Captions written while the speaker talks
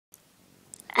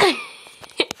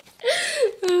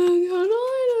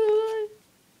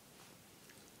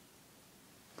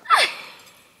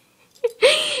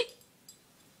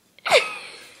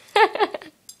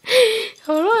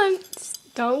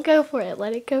Don't go for it.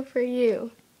 Let it go for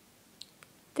you.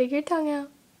 Stick your tongue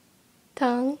out.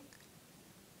 Tongue.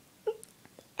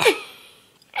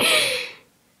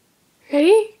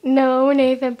 Ready? No,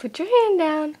 Nathan, put your hand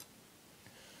down.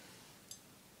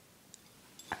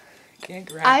 Can't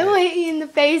grab I it. will hit you in the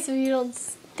face if you don't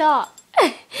stop.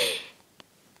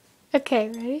 Okay,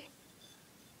 ready?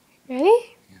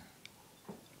 Ready?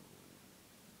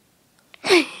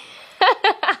 Yeah.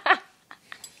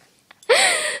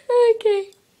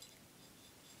 Okay.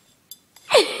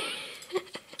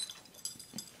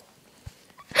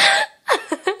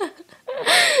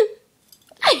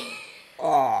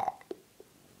 Oh.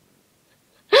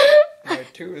 My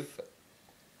tooth.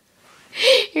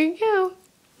 Here you go.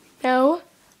 No.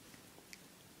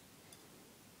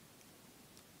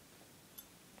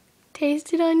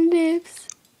 Taste it on your lips.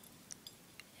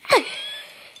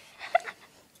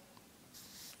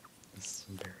 This is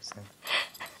embarrassing.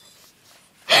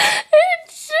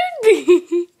 It should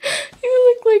be. You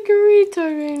look like a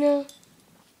retard right now.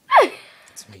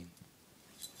 It's mean.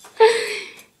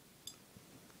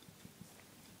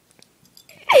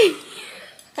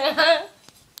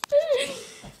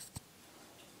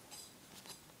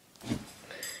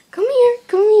 Come here,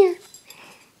 come here.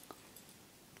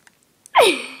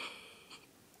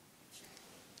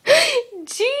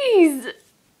 Jeez.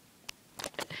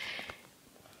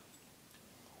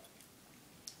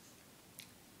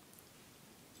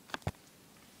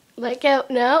 Let go.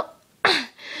 No.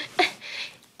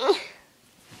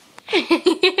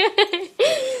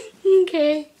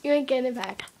 Okay, you ain't getting it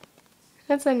back.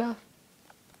 That's enough.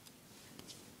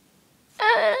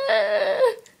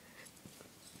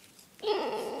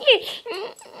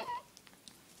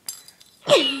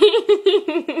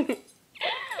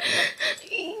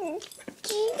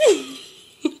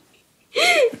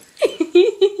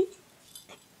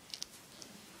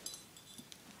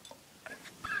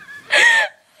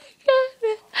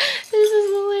 This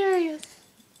is hilarious.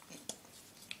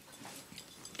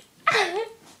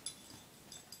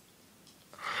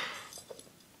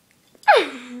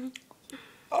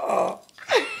 Oh.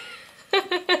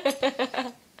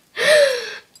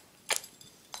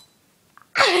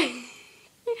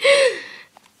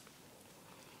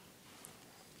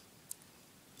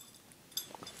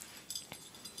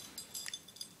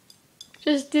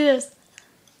 Just do this.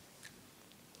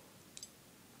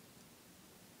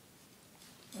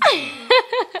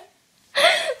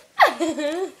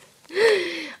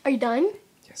 Are you done?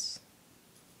 Yes.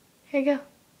 Here you go.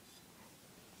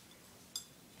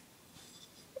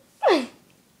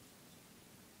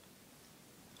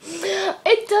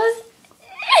 It does.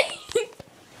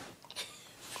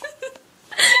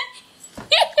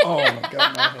 Oh my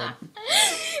god, my head.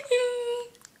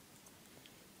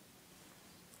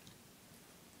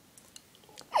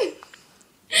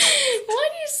 Why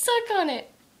do you suck on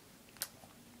it?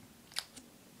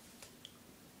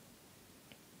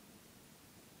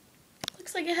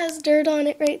 Looks like it has dirt on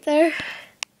it right there.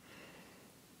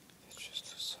 It's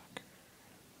just a sucker.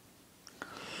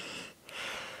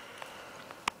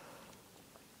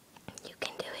 You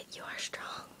can do it. You are strong.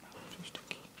 Just a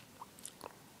key.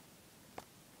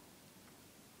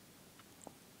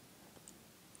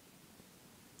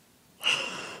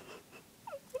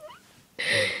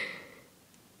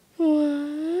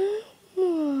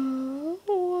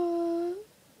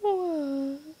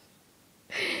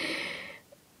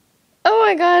 Oh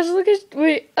my gosh, look at,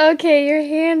 wait, okay, your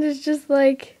hand is just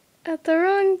like at the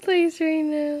wrong place right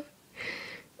now.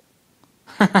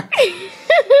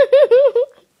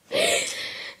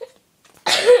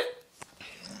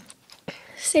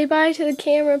 Say bye to the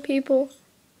camera, people.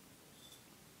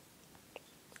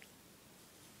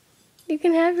 You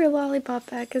can have your lollipop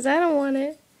back, because I don't want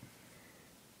it.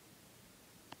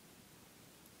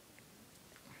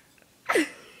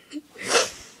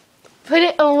 Put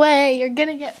it away. You're going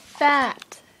to get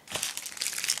fat.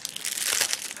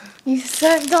 You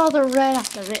sucked all the red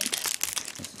out of it.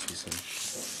 That's what she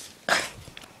said.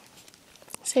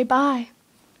 Say bye.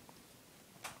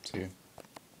 See you.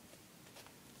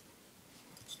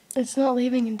 It's not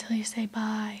leaving until you say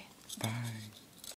bye. Bye.